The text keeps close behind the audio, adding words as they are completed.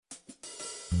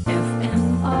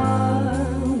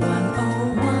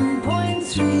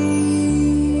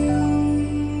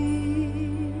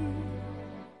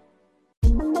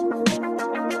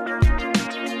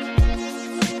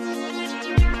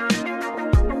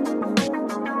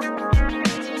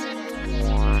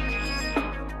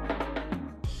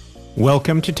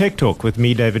Welcome to Tech Talk with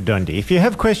me, David Dundee. If you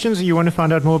have questions or you want to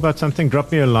find out more about something,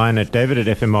 drop me a line at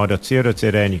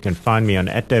david@fmr.co.za, and you can find me on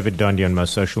 @DavidDundee on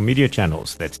most social media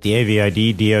channels. That's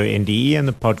DavidDonde, and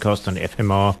the podcast on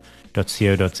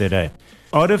fmr.co.za.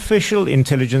 Artificial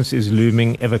intelligence is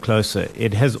looming ever closer.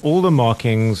 It has all the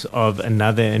markings of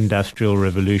another industrial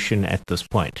revolution at this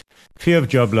point. Fear of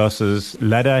job losses,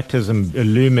 Ludditism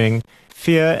looming,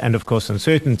 fear, and of course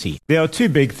uncertainty. There are two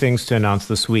big things to announce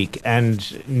this week, and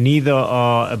neither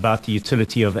are about the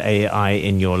utility of AI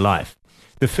in your life.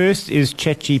 The first is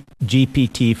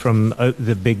ChatGPT from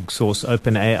the big source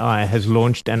OpenAI has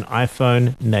launched an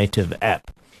iPhone native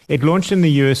app. It launched in the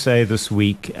USA this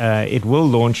week. It will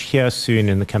launch here soon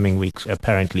in the coming weeks,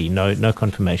 apparently. No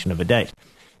confirmation of a date.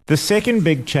 The second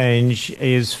big change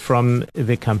is from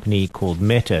the company called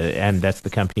Meta, and that's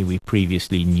the company we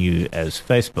previously knew as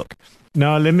Facebook.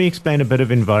 Now, let me explain a bit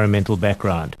of environmental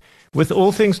background. With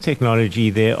all things technology,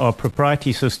 there are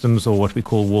proprietary systems, or what we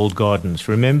call walled gardens.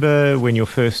 Remember when your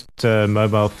first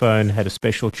mobile phone had a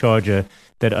special charger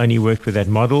that only worked with that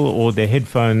model, or the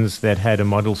headphones that had a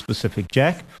model-specific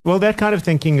jack? Well, that kind of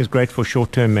thinking is great for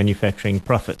short-term manufacturing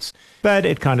profits, but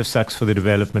it kind of sucks for the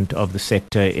development of the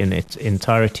sector in its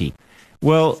entirety.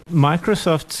 Well,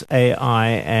 Microsoft's AI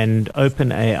and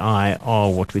OpenAI are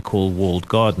what we call walled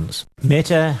gardens.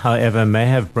 Meta, however, may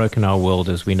have broken our world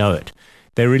as we know it.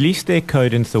 They released their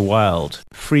code into the wild,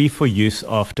 free for use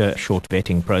after a short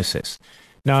vetting process.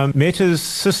 Now, Meta's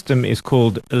system is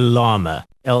called Llama,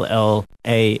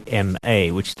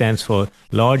 LLAMA, which stands for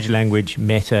Large Language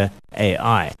Meta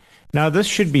AI. Now, this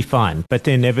should be fine, but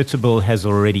the inevitable has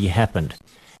already happened.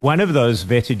 One of those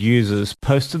vetted users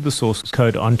posted the source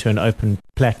code onto an open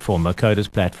platform, a coders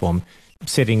platform,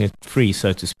 setting it free,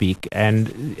 so to speak. And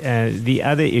the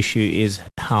other issue is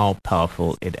how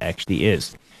powerful it actually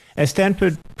is. A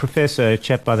Stanford professor, a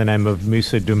chap by the name of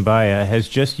Musa Dumbaya, has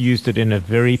just used it in a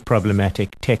very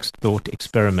problematic text thought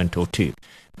experiment or two.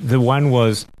 The one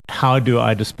was, how do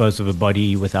I dispose of a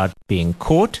body without being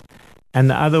caught? And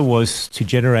the other was to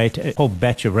generate a whole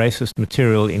batch of racist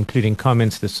material, including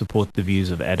comments that support the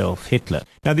views of Adolf Hitler.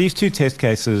 Now, these two test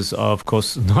cases are, of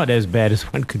course, not as bad as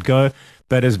one could go,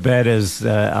 but as bad as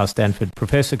our Stanford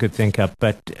professor could think up.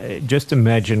 But just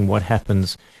imagine what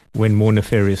happens when more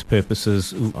nefarious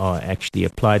purposes are actually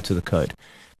applied to the code.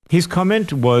 His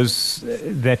comment was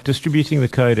that distributing the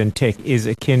code and tech is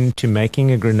akin to making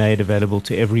a grenade available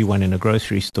to everyone in a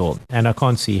grocery store. And I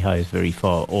can't see how he's very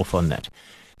far off on that.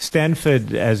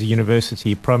 Stanford, as a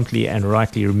university, promptly and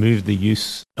rightly removed the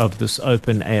use of this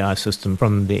open AI system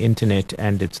from the internet,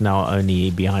 and it's now only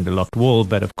behind a locked wall.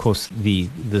 But of course, the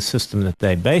system that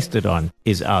they based it on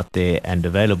is out there and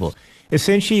available.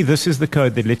 Essentially, this is the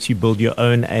code that lets you build your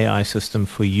own AI system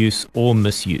for use or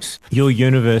misuse. Your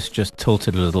universe just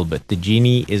tilted a little bit. The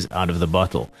genie is out of the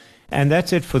bottle. And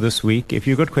that's it for this week. If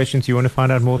you've got questions, you want to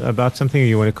find out more about something, or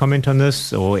you want to comment on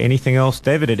this or anything else,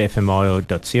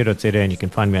 david@fmr.co.za, and you can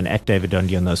find me on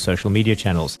 @DavidDundee on those social media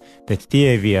channels. That's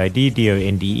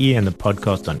DavidDonde, and the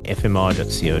podcast on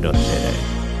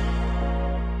fmr.co.za.